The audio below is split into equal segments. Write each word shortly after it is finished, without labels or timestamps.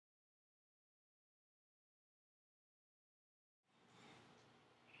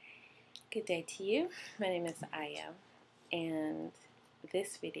Good day to you. My name is Aya, and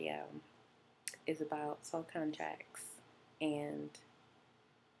this video is about soul contracts and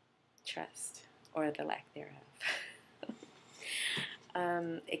trust, or the lack thereof.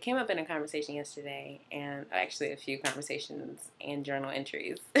 It came up in a conversation yesterday, and actually a few conversations and journal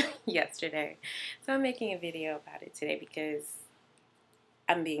entries yesterday. So I'm making a video about it today because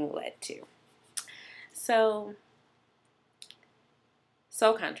I'm being led to. So,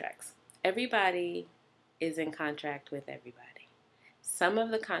 soul contracts. Everybody is in contract with everybody. Some of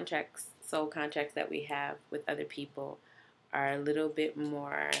the soul contracts that we have with other people are a little bit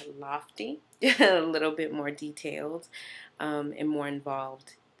more lofty, a little bit more detailed, and more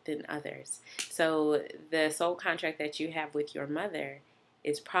involved than others. So the soul contract that you have with your mother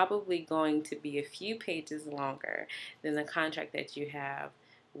is probably going to be a few pages longer than the contract that you have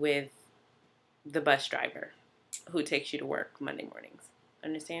with the bus driver who takes you to work Monday mornings.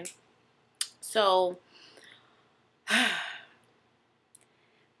 Understand? So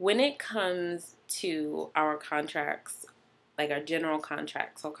when it comes to our contracts, like our general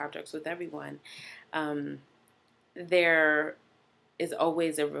contracts, soul contracts with everyone, there is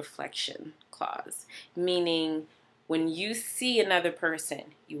always a reflection clause, meaning when you see another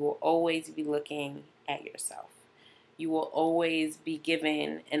person, you will always be looking at yourself. You will always be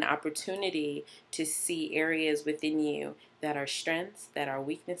given an opportunity to see areas within you that are strengths, that are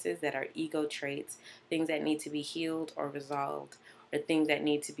weaknesses, that are ego traits, things that need to be healed or resolved, or things that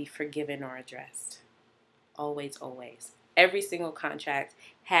need to be forgiven or addressed. Always, always. Every single contract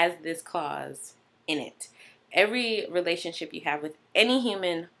has this clause in it. Every relationship you have with any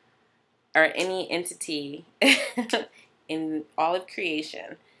human or any entity in all of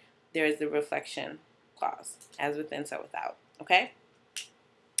creation, there is the reflection clause, as within, so without. Okay?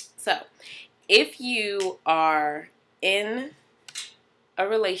 So, if you are in a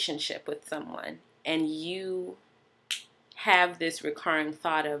relationship with someone and you have this recurring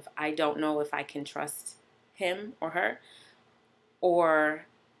thought of, I don't know if I can trust him or her, or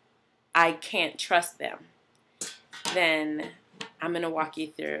I can't trust them, then I'm going to walk you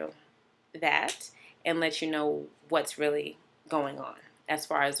through that and let you know what's really going on as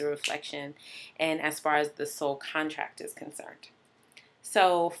far as the reflection and as far as the soul contract is concerned.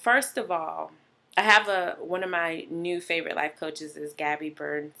 So first of all, I have one of my new favorite life coaches is Gabrielle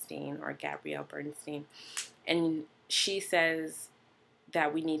Bernstein, and she says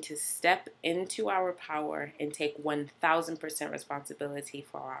that we need to step into our power and take 1,000% responsibility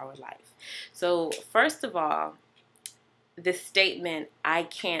for our life. So first of all, the statement, I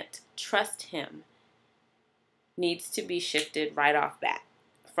can't trust him, needs to be shifted right off bat.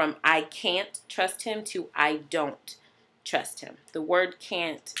 From I can't trust him to I don't trust him. The word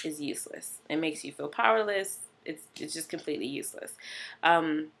can't is useless. It makes you feel powerless. It's just completely useless.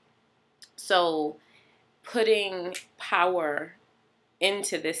 So putting power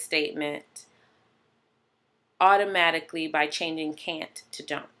into this statement automatically by changing can't to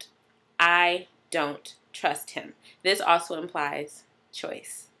don't. I don't trust him. This also implies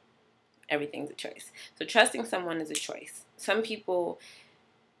choice. Everything's a choice. So trusting someone is a choice. Some people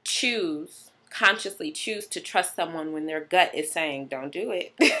consciously choose to trust someone when their gut is saying don't do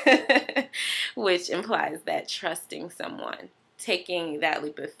it, which implies that trusting someone, taking that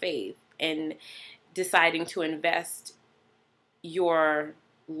leap of faith and deciding to invest your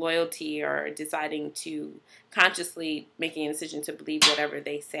loyalty or deciding to consciously making a decision to believe whatever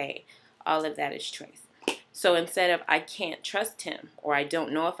they say, all of that is choice. So instead of I can't trust him or I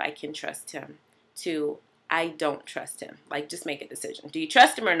don't know if I can trust him to I don't trust him. Like, just make a decision. Do you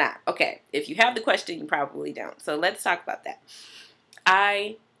trust him or not? Okay, if you have the question, you probably don't. So let's talk about that.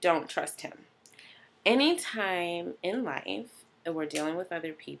 I don't trust him. Anytime in life that we're dealing with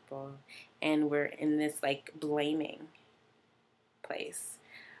other people and we're in this like blaming place,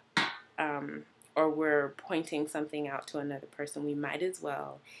 or we're pointing something out to another person, we might as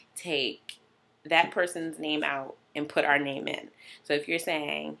well take that person's name out and put our name in. So if you're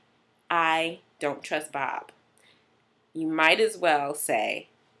saying, I don't trust Bob, you might as well say,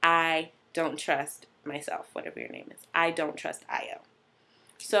 I don't trust myself, whatever your name is. I don't trust Io.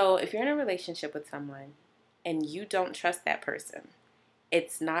 So if you're in a relationship with someone and you don't trust that person,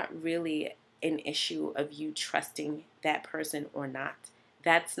 it's not really an issue of you trusting that person or not.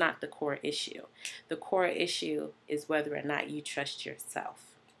 That's not the core issue. The core issue is whether or not you trust yourself.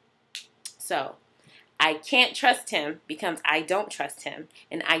 So, I can't trust him becomes I don't trust him,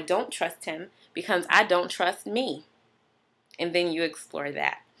 and I don't trust him becomes I don't trust me. And then you explore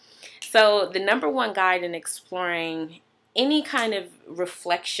that. So, the number one guide in exploring any kind of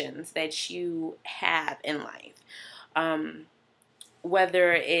reflections that you have in life,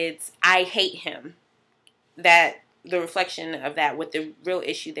 whether it's I hate him, that the reflection of that, what the real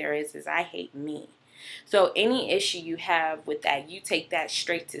issue there is I hate me. So any issue you have with that, you take that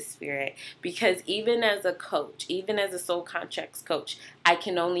straight to spirit, because even as a coach, even as a soul contracts coach, I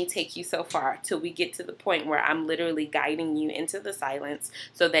can only take you so far till we get to the point where I'm literally guiding you into the silence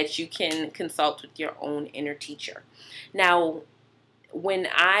so that you can consult with your own inner teacher. Now, when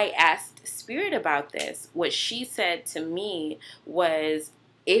I asked Spirit about this, what she said to me was,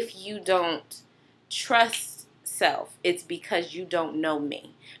 if you don't trust self, it's because you don't know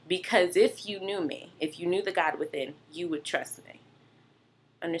me. Because if you knew me, if you knew the God within, you would trust me.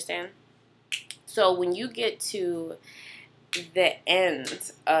 Understand? So when you get to the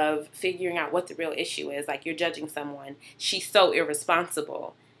end of figuring out what the real issue is, like you're judging someone, she's so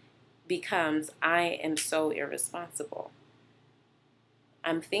irresponsible, becomes I am so irresponsible.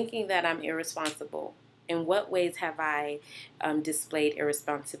 I'm thinking that I'm irresponsible. In what ways have I displayed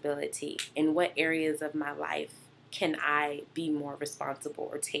irresponsibility? In what areas of my life can I be more responsible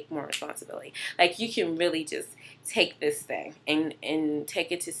or take more responsibility? Like, you can really just take this thing and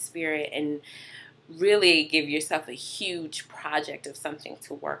take it to spirit and really give yourself a huge project of something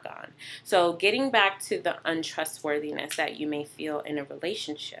to work on. So getting back to the untrustworthiness that you may feel in a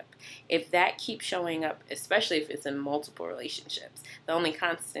relationship, if that keeps showing up, especially if it's in multiple relationships, the only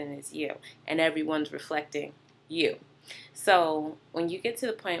constant is you, and everyone's reflecting you. So when you get to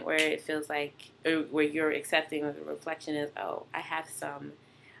the point where it feels like, or where you're accepting that the reflection is, oh, I have some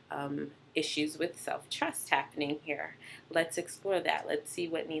issues with self-trust happening here. Let's explore that. Let's see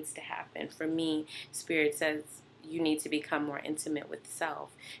what needs to happen. For me, Spirit says you need to become more intimate with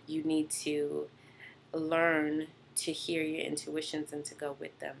self. You need to learn to hear your intuitions and to go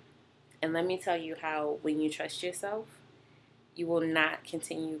with them. And let me tell you how, when you trust yourself, you will not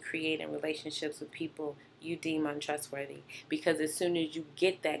continue creating relationships with people you deem untrustworthy. Because as soon as you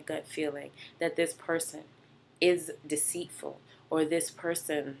get that gut feeling that this person is deceitful, or this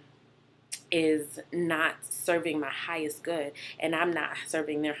person is not serving my highest good, and I'm not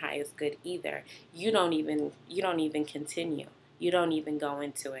serving their highest good either, you don't even continue. You don't even go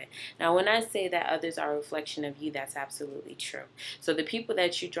into it. Now, when I say that others are a reflection of you, that's absolutely true. So the people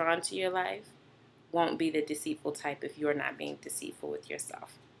that you draw into your life won't be the deceitful type if you're not being deceitful with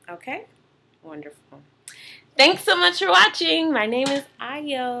yourself. Okay? Wonderful. Thanks so much for watching. My name is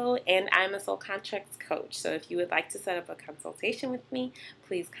Ayo, and I'm a soul contracts coach. So if you would like to set up a consultation with me,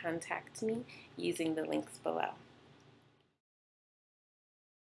 please contact me using the links below.